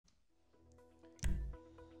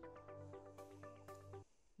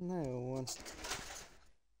Na jó van.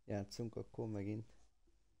 Játszunk akkor megint.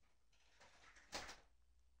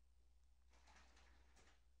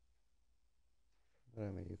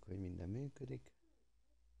 Reméljük, hogy minden működik.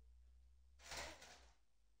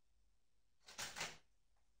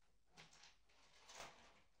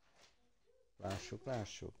 Lássuk,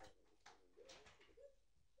 lássuk.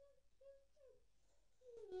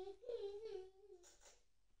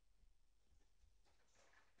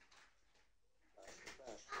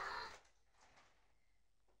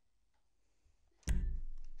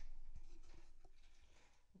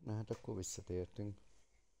 Na hát akkor visszatértünk.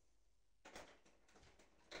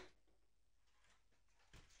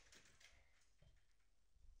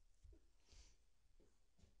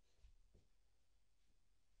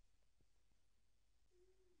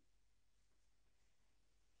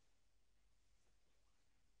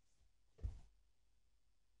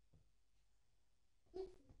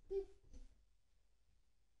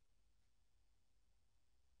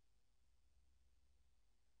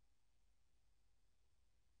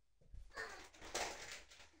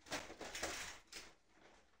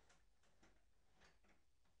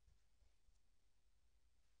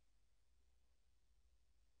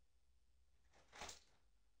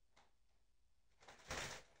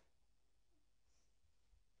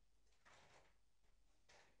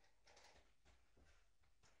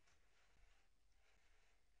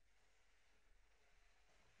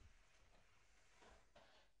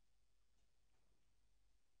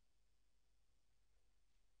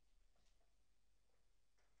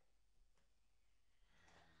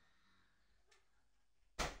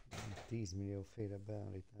 Van 10 millió féle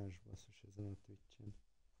beállítás, basszus, ezen a Twitch-en.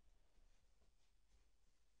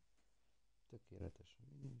 Tökéletes a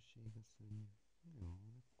minőség, azt mondja. Jó,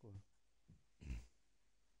 akkor...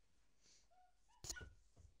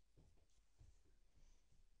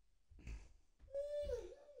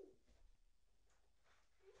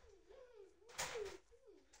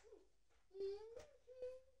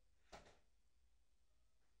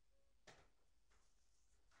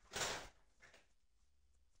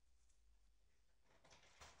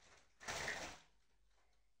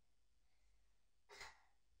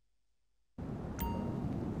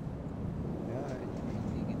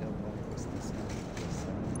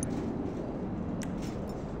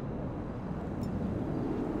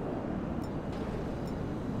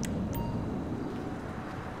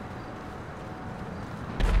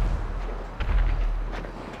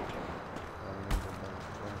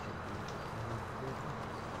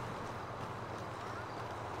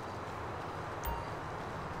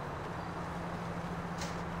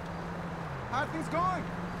 How are things going?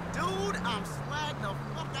 Dude, I'm swagged the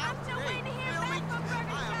fuck out I'm still today. waiting to hear Feel back me? from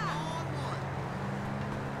Burger I am Shop. on one.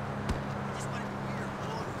 Just like here,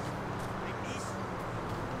 boys. Like this.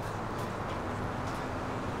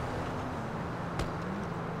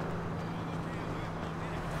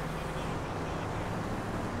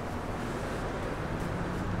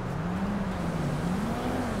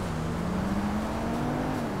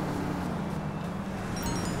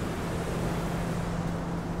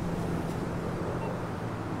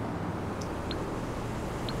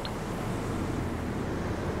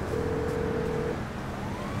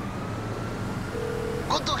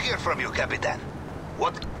 Good to hear from you, Captain.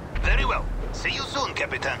 What? Very well. See you soon,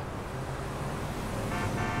 Captain.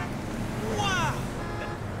 Wow!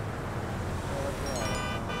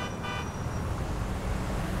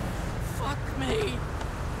 Fuck me!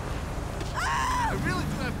 I really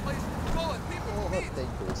do have places to go and people to meet.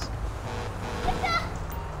 Take this.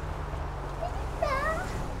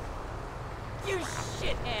 You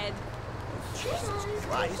shithead! Jesus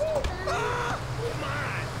Christ! Ah! Come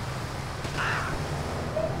on! Ah!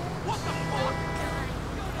 What the fuck?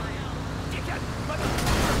 Dickhead!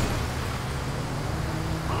 Motherfucker!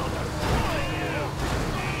 I'll destroy you!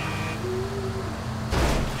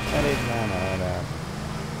 Elég már arra.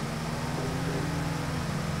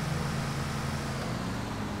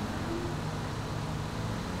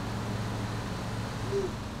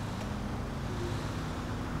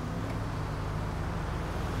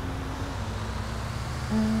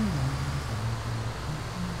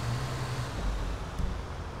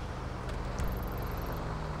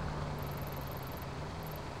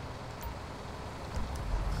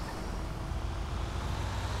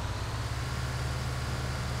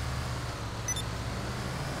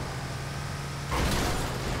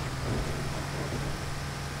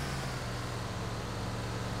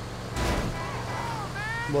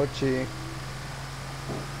 Bocsi.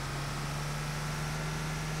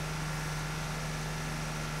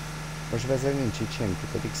 Most vezeg nincs itt senki,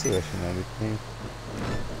 pedig szívesen elütném.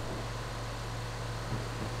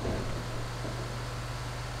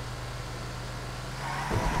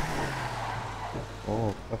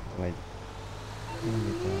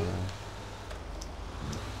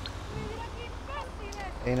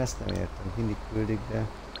 ezt nem értem, mindig küldik, de...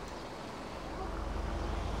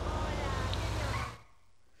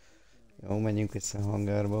 Jó, menjünk vissza a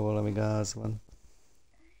hangárba, valami gáz van.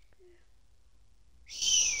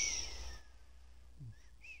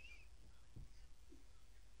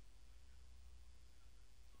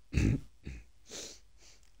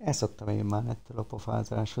 Elszoktam én már ettől a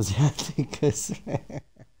pofázáshoz játék közre.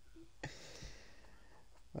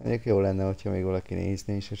 Mondjuk jó lenne, hogyha még valaki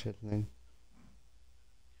nézné is esetleg.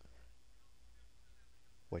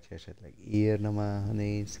 Vagy esetleg írna már, ha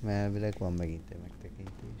néz, mert elvileg van megint egy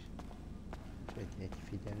megtekintés. Egy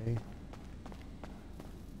figyelő.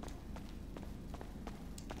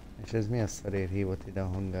 És ez mi a szarér hívott ide a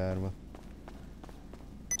hangárba?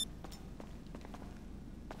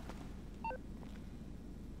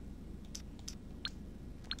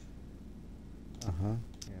 Aha,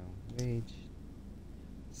 jó, wage.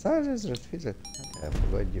 100 000 fizet? Hát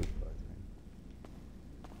elfogadjuk.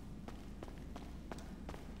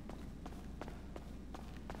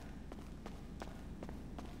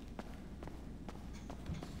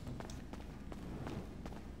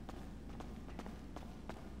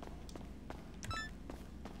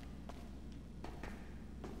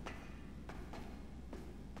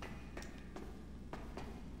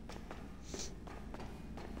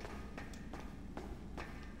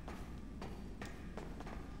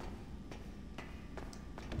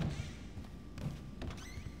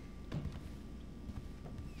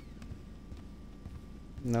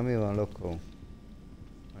 Na mi van, Lokó?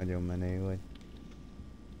 Nagyon menő vagy.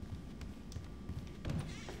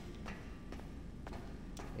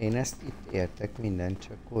 Én ezt itt értek mindent,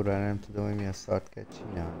 csak kurva nem tudom, hogy mi a szart kell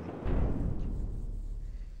csinálni.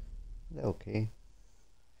 De oké.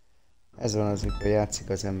 Ez van az, mikor játszik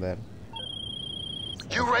az ember.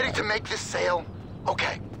 You ready to make this sale?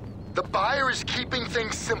 Okay. The buyer is keeping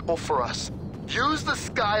things simple for us. Use the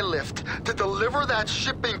skylift to deliver that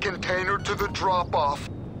shipping container to the drop-off.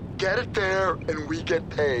 Get it there and we get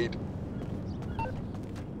paid.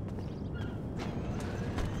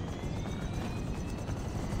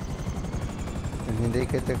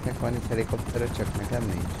 Mindegyiketeknek van itt helikoptere, csak nekem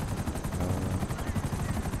nincs.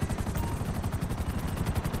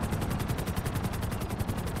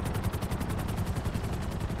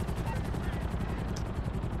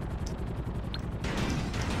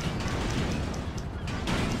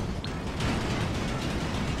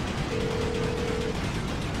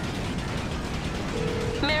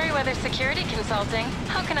 Security Consulting.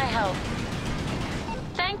 How can I help?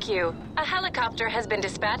 Thank you. A helicopter has been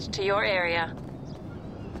dispatched to your area.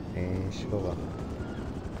 És hova?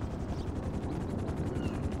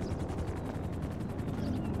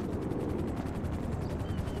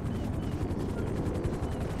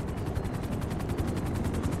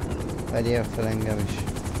 Vegyél fel engem is.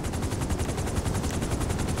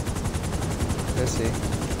 Köszi.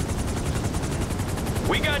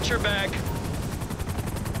 We got your back.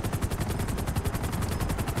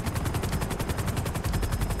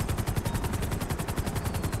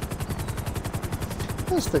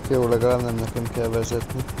 Ez tök jó, legalább nem nekem kell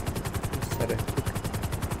vezetni. Ezt szeretjük.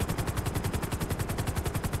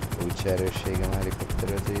 Úgyse erősségem a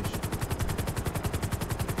helikopterezés.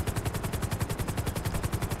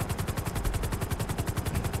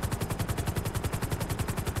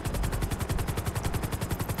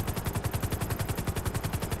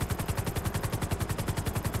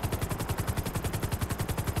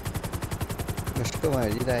 Most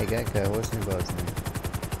komolyan, hogy idáig el kell hozni, bazd meg.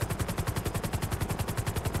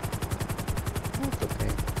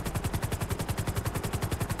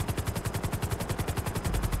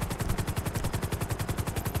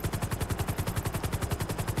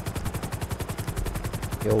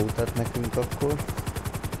 Jó utat nekünk akkor.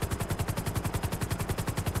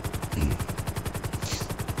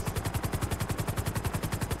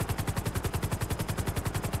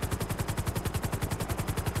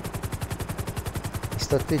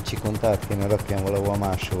 Ezt a Ticsikont át kéne rakjam valahol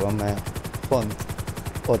máshova, mert pont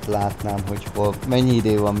ott látnám, hogy hol, mennyi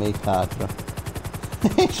idő van még hátra.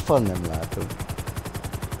 És pont nem látom.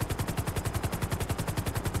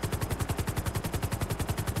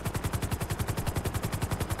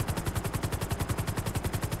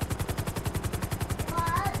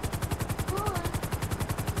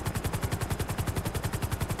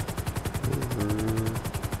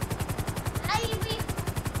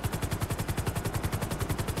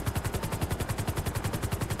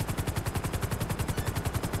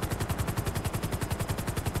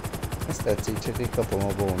 Tetszik, csak így kapom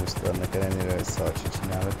a bónuszt, annak ellenére, hogy szart se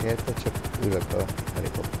csinálok érte, csak ülök a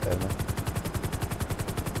helikopterben.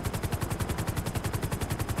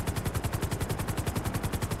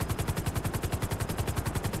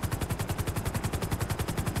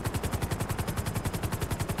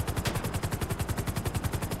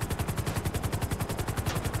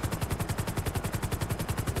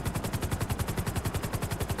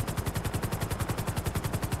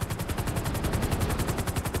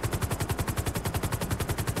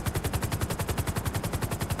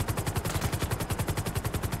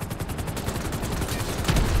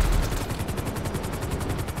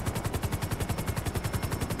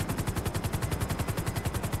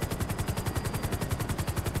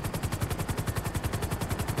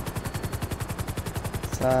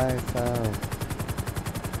 Szállj fel!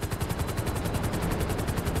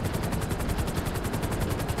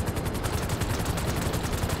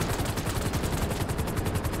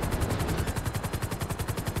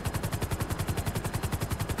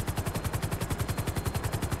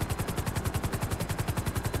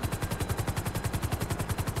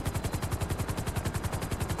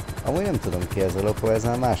 Amúgy nem tudom ki ez a lopó, ez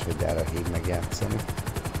már másodjára hív megjátszani.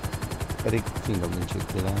 Pedig fingom nincs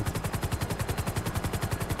itt pillanat.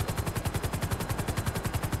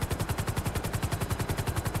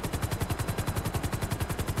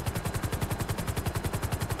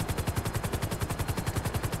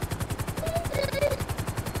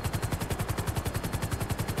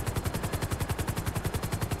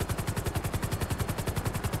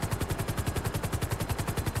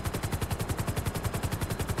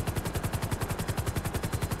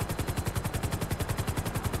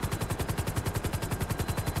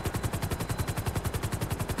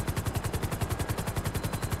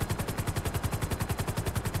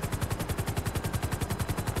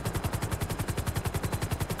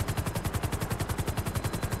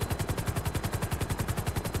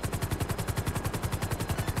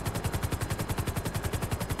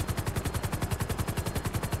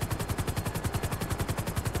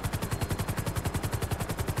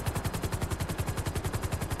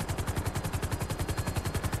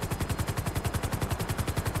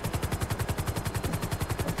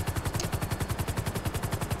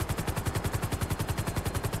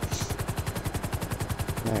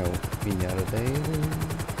 Na jó, mindjárt odaérünk.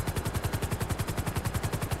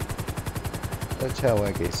 A csávó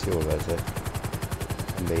egész jól vezet.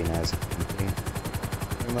 Nem bénázik, mint én.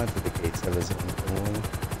 Én már tudik kétszer vezetni volna.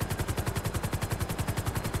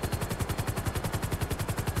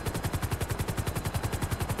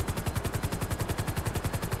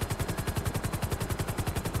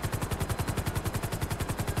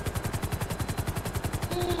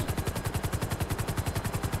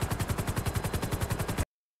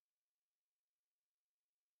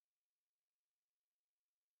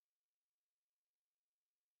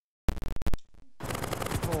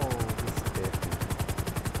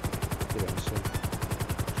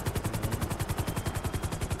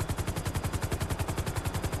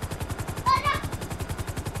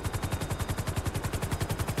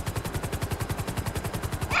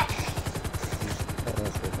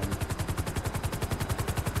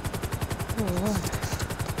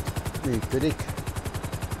 Működik.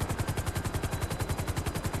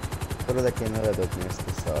 Akkor oda kéne ledobni ezt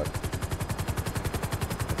a szart.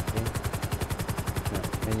 Okay. Na,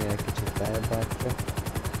 menjél egy kicsit lejjebb.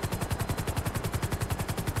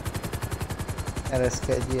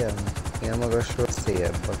 Ereszkedj ilyen magasról,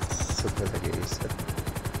 széljebb basszuk az egészet.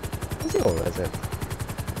 Ez jól vezet.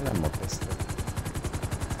 Nem mokoztat.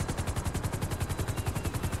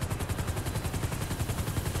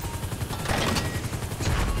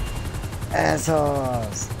 Ez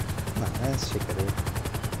az! Na, ez sikerült.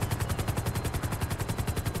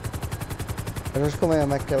 Most komolyan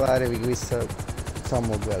meg kell várni, míg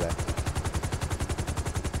visszatamog vele.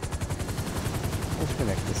 Most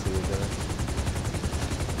minek készül vele?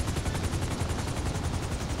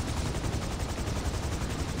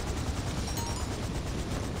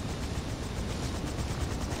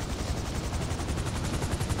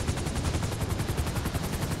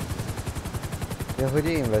 Ja, hogy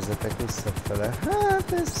én vezetek visszafele.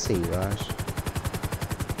 Hát ez szívás.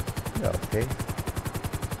 Ja, oké.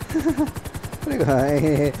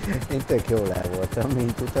 Okay. Én tök jól el voltam,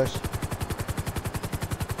 mint utas.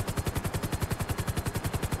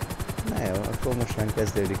 Na jó, akkor mostan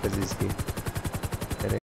kezdődik az izgi.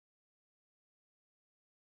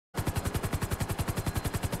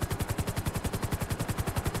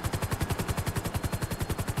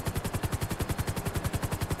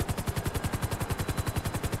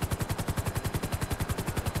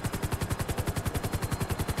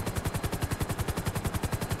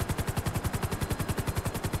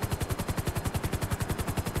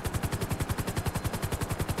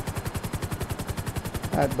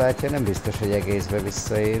 Hát bátya, nem biztos, hogy egészbe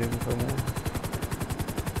visszaérünk amúgy.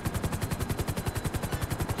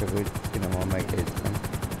 Csak úgy finoman megjegyzem.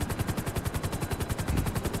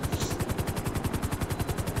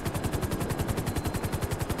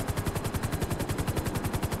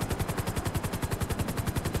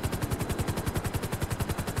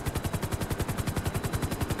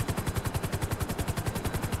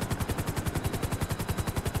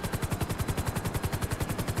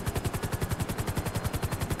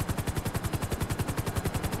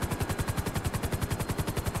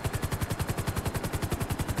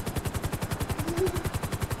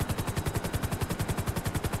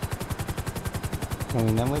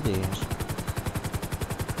 Amúgy nem vagy éhes?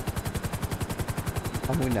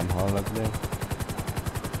 Amúgy nem hallak, de...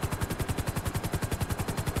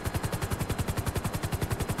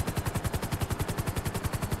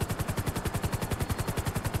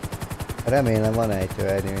 Remélem van egy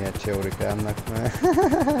tőernyője Cseurikámnak, mert...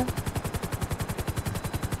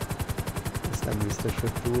 Ezt nem biztos,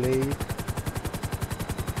 hogy túléljük.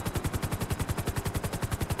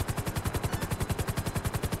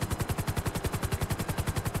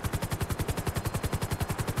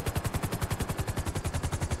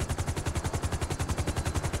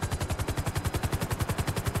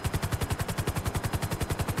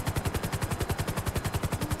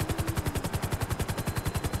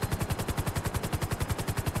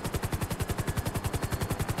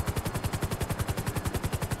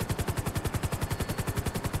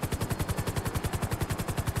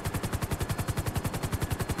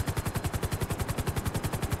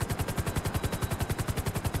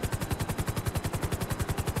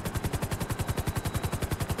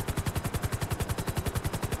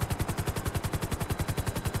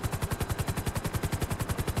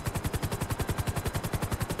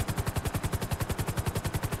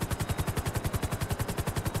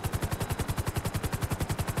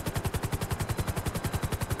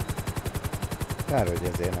 Kár, hogy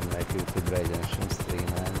ezért nem lehet YouTube-ra egyenesen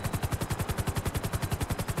streamelni.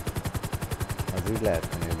 Az úgy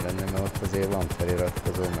lehet menőbb lenne, mert ott azért van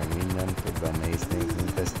feliratkozó, meg minden, többen néznék,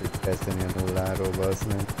 mint ezt úgy kezdeni a nulláról, bazd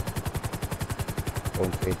meg.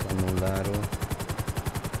 Konkrétan nulláról.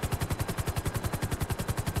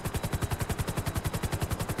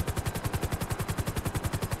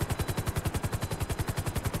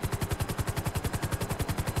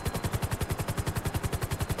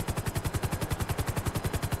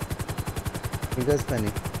 Igaz,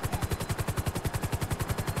 Benni?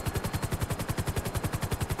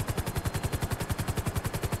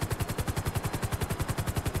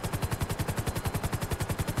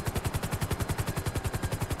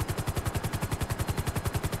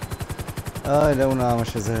 Aj, de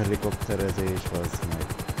unalmas az helikopterezés, bazd meg.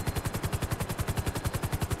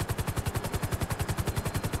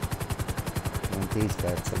 Van 10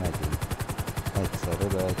 perce megyünk. Egyszer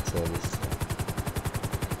oda, egyszer vissza.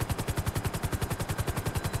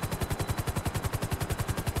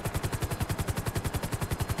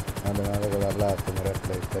 De már legalább látom a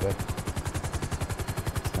repülőteret.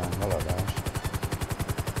 Aztán haladás.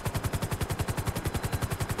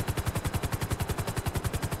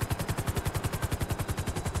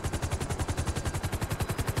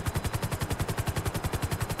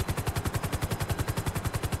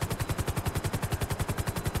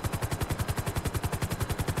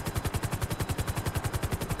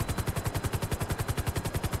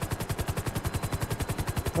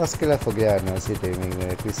 Azt ki le fog járni az idő, még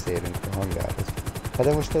mielőtt visszaérünk a hangárhoz. Hát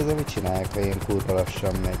de most ezzel mit csinálják, ha ilyen kurva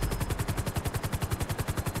lassan megy?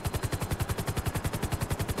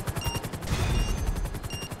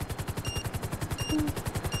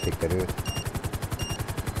 Sikerült.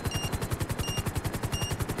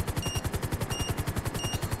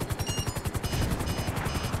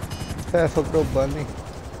 Fel fog robbanni.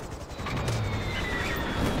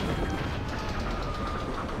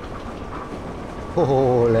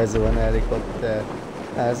 Lezuhan helikopter.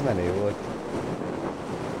 Ez menő volt.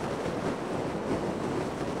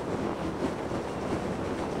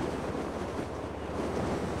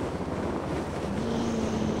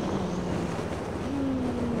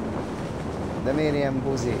 De miért ilyen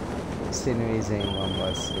buzi színű izén van,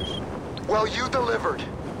 basszus? Well, you delivered.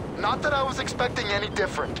 Not that I was expecting any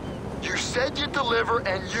different. You said you'd deliver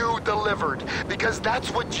and you delivered. Because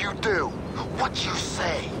that's what you do. What you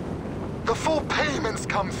say. The full payments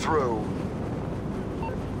come through.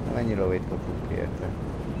 Mennyi lovét kapunk érte?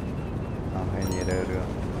 Ennyire örül.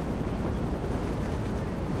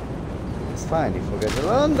 Ez fájni fog ez a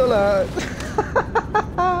landolát!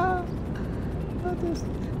 Hát ezt...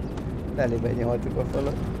 Elébe nyomhatjuk a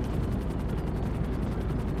falat.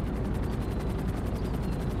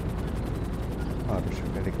 Arra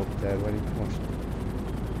sok helikopter van itt most.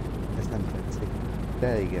 Ez nem tetszik.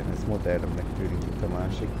 De igen, ez modernemnek tűnik itt a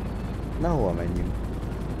másik. Na, hova menjünk?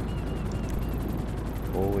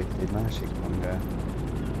 Ó, itt egy másik hangár.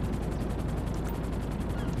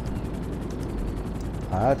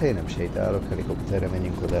 Hát én nem sétálok, helikopterre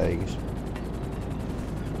menjünk odáig is.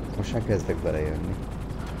 Most már kezdek belejönni.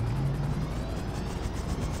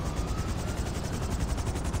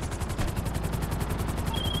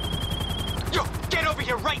 Yo, get over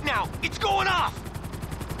here right now! It's going off!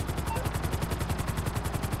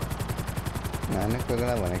 Na, ennek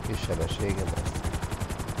legalább van egy kis sebessége, de...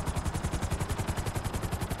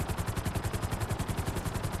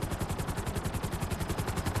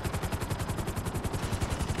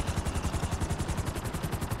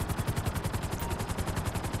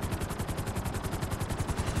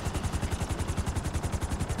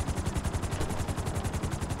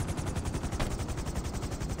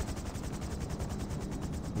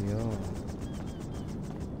 Jó.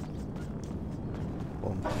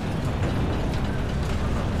 Pont.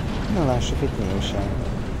 Na lássuk itt mi újság.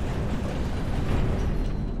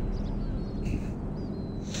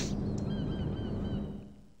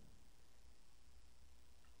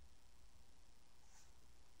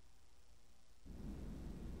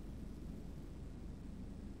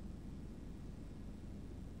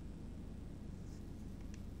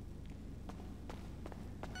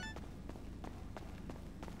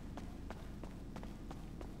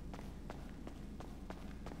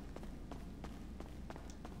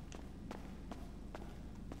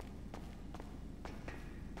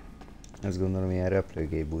 Azt gondolom ilyen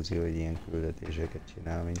repülőgépbúzi, hogy ilyen küldetéseket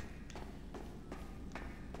csinál, mint...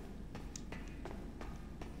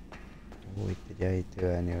 Ó, itt egy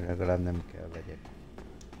ejtőernyő, legalább nem kell vegyek.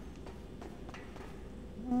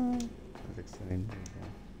 Ezek szerint igen.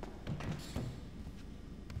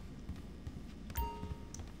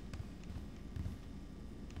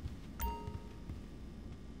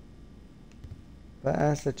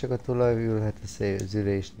 Persze, csak a tulaj ülhet az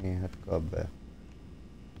ülésnél, hát kap be.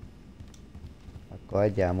 Akkor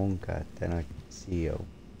adjál munkát, te nagy CEO.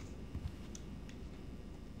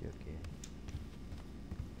 Oké.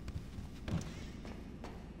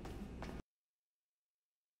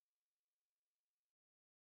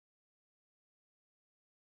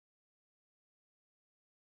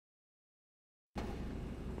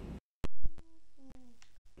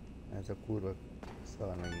 Ez a kurva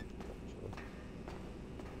szar megint kapcsol.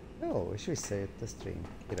 Jó, és visszajött a stream,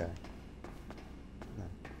 király.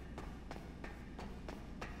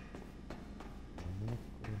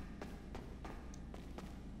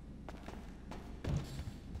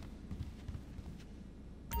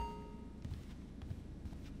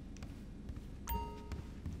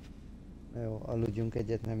 Jó, aludjunk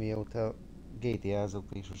egyet, nem mióta GTA-zok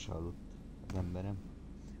még sose aludt az emberem.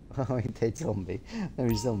 Mint egy zombi. Nem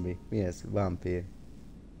is zombi. Mi ez? Vampír.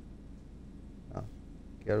 Na,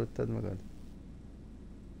 kialudtad magad?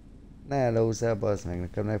 Ne elhúzzál, bazd meg,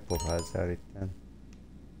 nekem ne pofázzál itten.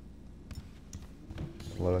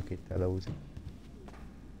 Valakit elhúzik.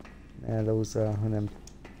 Ne elhúzzál, hanem...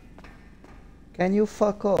 Can you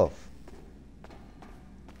fuck off?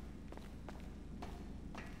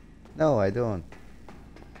 No, I don't.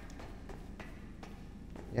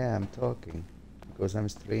 Yeah, I'm talking. Because I'm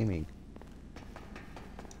streaming.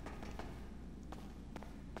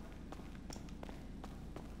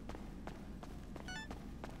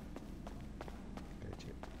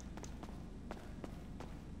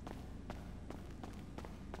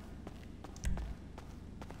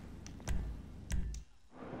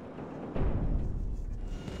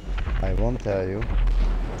 I won't tell you.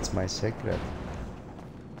 It's my secret.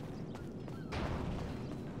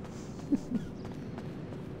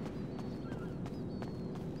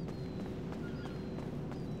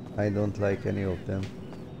 I don't like any of them.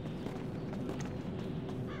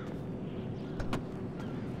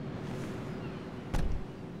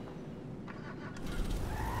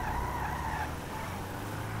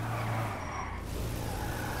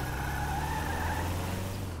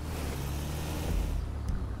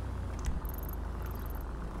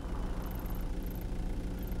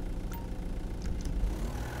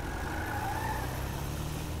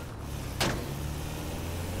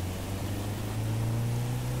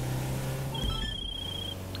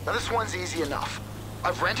 Now this one's easy enough.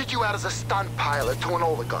 I've rented you out as a stunt pilot to an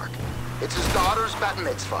oligarch. It's his daughter's bat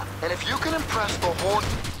mitzvah, and if you can impress the whole...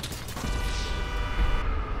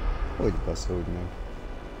 Hogy baszódj meg?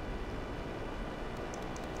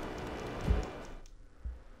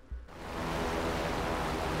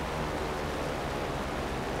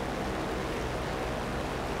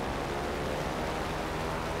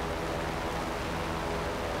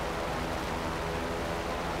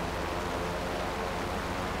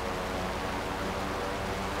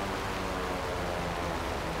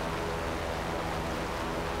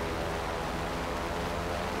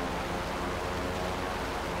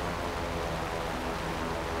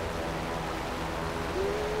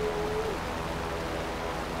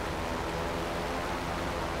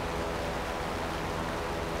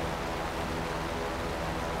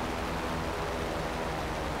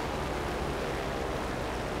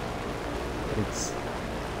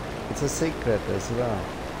 It's a secret as well.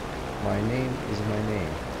 My name is my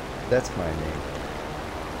name. That's my name.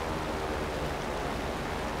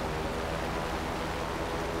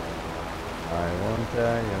 I won't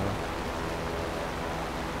tell you.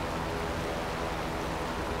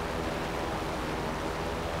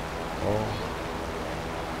 Oh.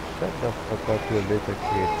 Shut the fuck up, you little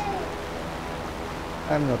kid.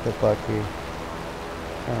 I'm not a puppy.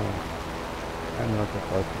 Oh. I'm not a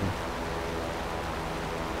partner.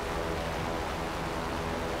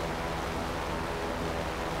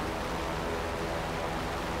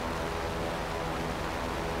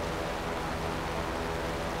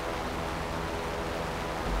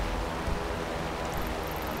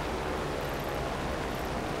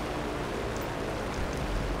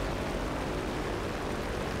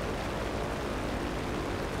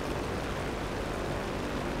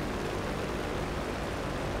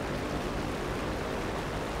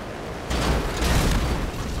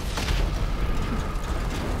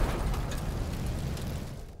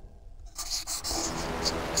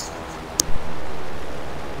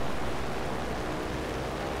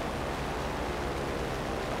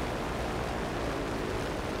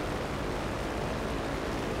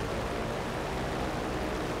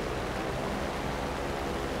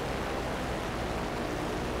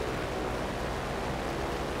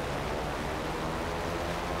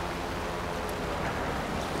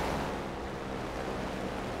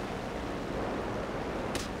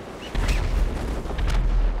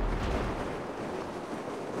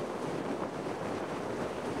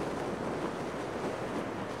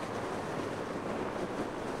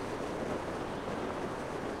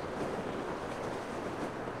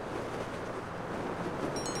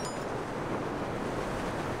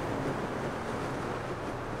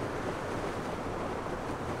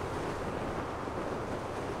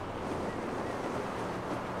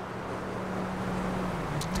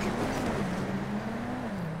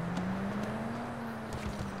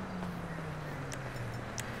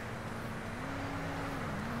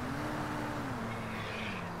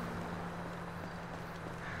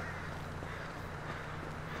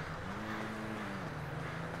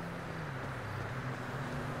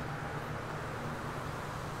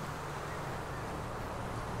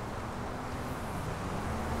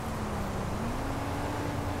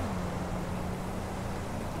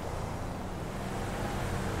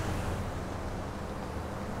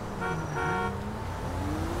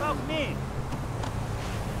 Fuck me!